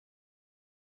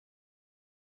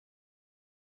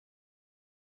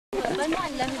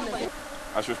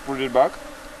I should put it back?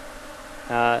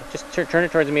 Just turn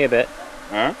it towards me a bit.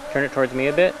 Huh? Turn it towards me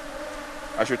a bit.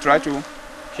 I should try to.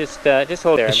 Just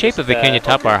hold there. The shape of the Kenya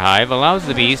top bar hive allows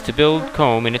the bees to build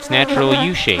comb in its natural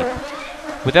U shape,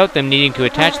 without them needing to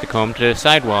attach the comb to the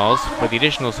sidewalls for the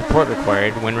additional support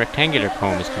required when rectangular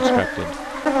comb is constructed.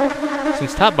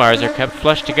 Since top bars are kept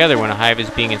flush together when a hive is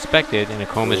being inspected and a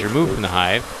comb is removed from the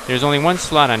hive, there is only one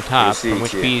slot on top from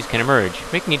which bees can emerge,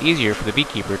 making it easier for the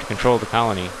beekeeper to control the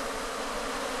colony.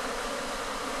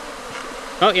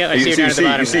 Oh yeah, I see her down at the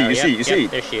bottom now. You see.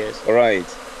 There she is. All right.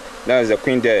 That is the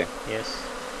queen there. Yes.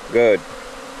 Good.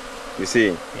 You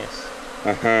see? Yes.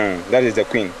 That is the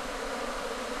queen.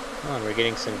 Oh, and we're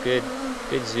getting some good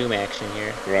zoom action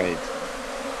here. Right.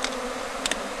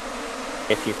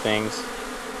 A few things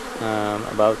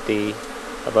about the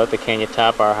Kenya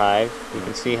top bar hive. You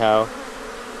can see how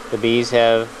the bees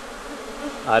have,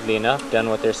 oddly enough, done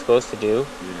what they're supposed to do.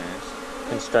 Yes.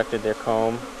 Constructed their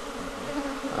comb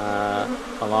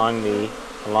along the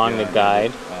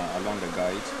guide. Along the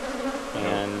guide.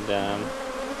 And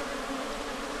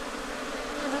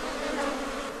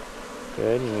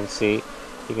good.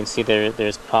 You can see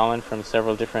there's pollen from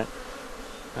several different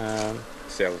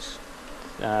Cells.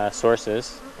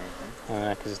 sources,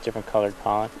 because it's different colored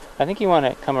pollen. I think you want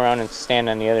to come around and stand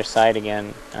on the other side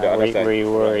again, where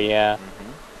you were. Right. Yeah,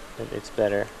 it's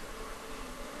better.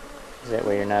 That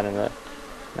way you're not in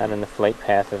the flight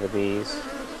path of the bees.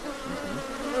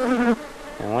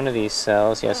 And one of these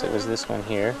cells, yes, it was this one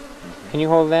here. Can you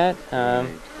hold that?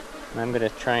 I'm going to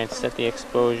try and set the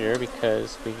exposure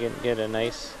because we can get a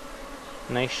nice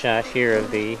shot here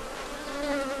of the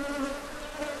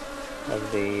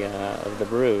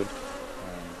brood.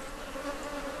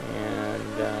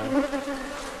 And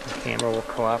the camera will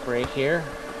cooperate here.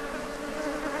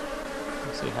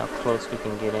 Let's see how close we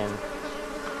can get in.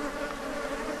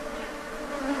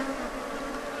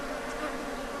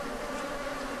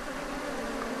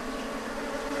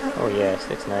 Oh yes,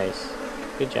 that's nice.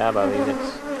 Good job, Ali.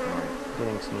 That's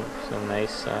getting some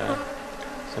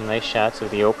nice shots of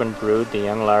the open brood, the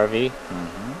young larvae,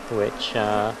 which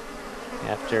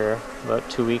after about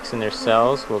 2 weeks in their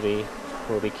cells will be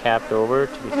capped over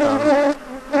to become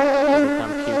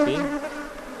pupae,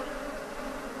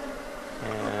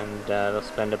 and they'll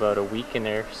spend about a week in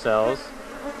their cells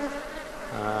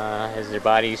as their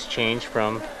bodies change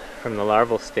from the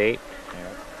larval state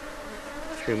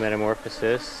through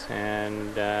metamorphosis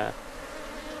and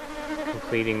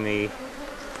completing the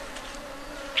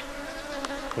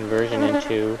conversion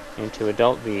into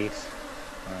adult bees.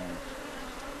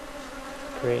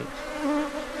 Great.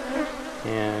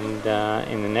 And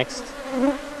in the next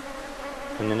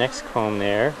comb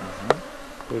there,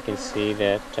 we can see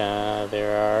that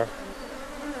there are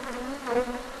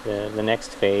the next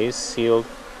phase, sealed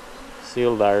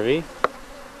larvae.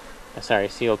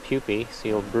 Sealed pupae,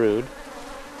 sealed brood.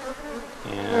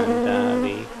 And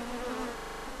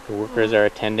the workers are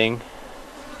attending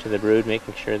to the brood,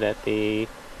 making sure that the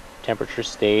temperature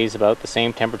stays about the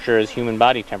same temperature as human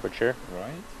body temperature.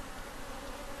 Right.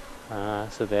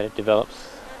 So that it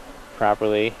develops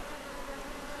properly.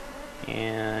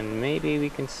 And maybe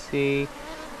we can see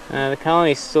the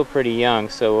colony is still pretty young,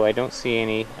 so I don't see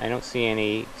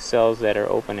any cells that are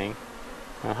opening.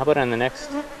 How about on the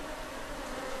next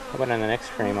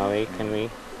frame, Ali? Can we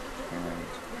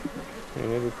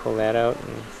maybe pull that out?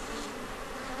 And,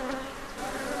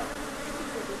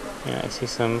 yeah, I see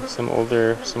some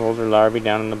older larvae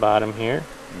down in the bottom here.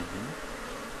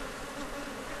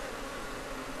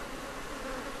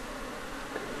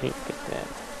 Look at that.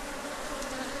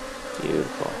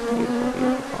 Beautiful, beautiful,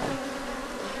 beautiful.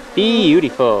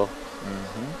 Beautiful.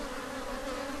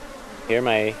 Here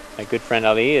my good friend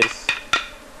Ali is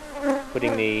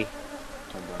putting the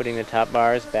top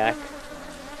bars back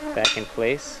in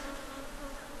place.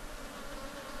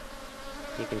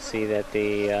 You can see that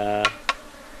the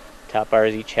top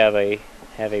bars each have a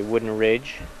wooden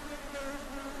ridge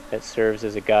that serves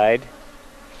as a guide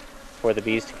for the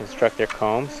bees to construct their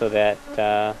comb, so that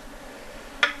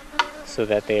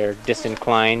they are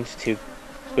disinclined to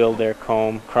build their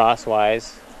comb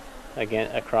crosswise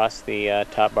across the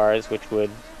top bars, which would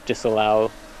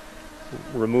disallow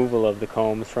removal of the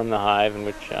combs from the hive, and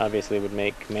which obviously would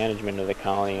make management of the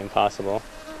colony impossible.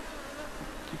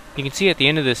 You can see at the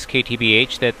end of this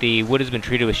KTBH that the wood has been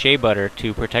treated with shea butter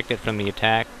to protect it from the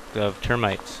attack of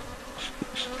termites.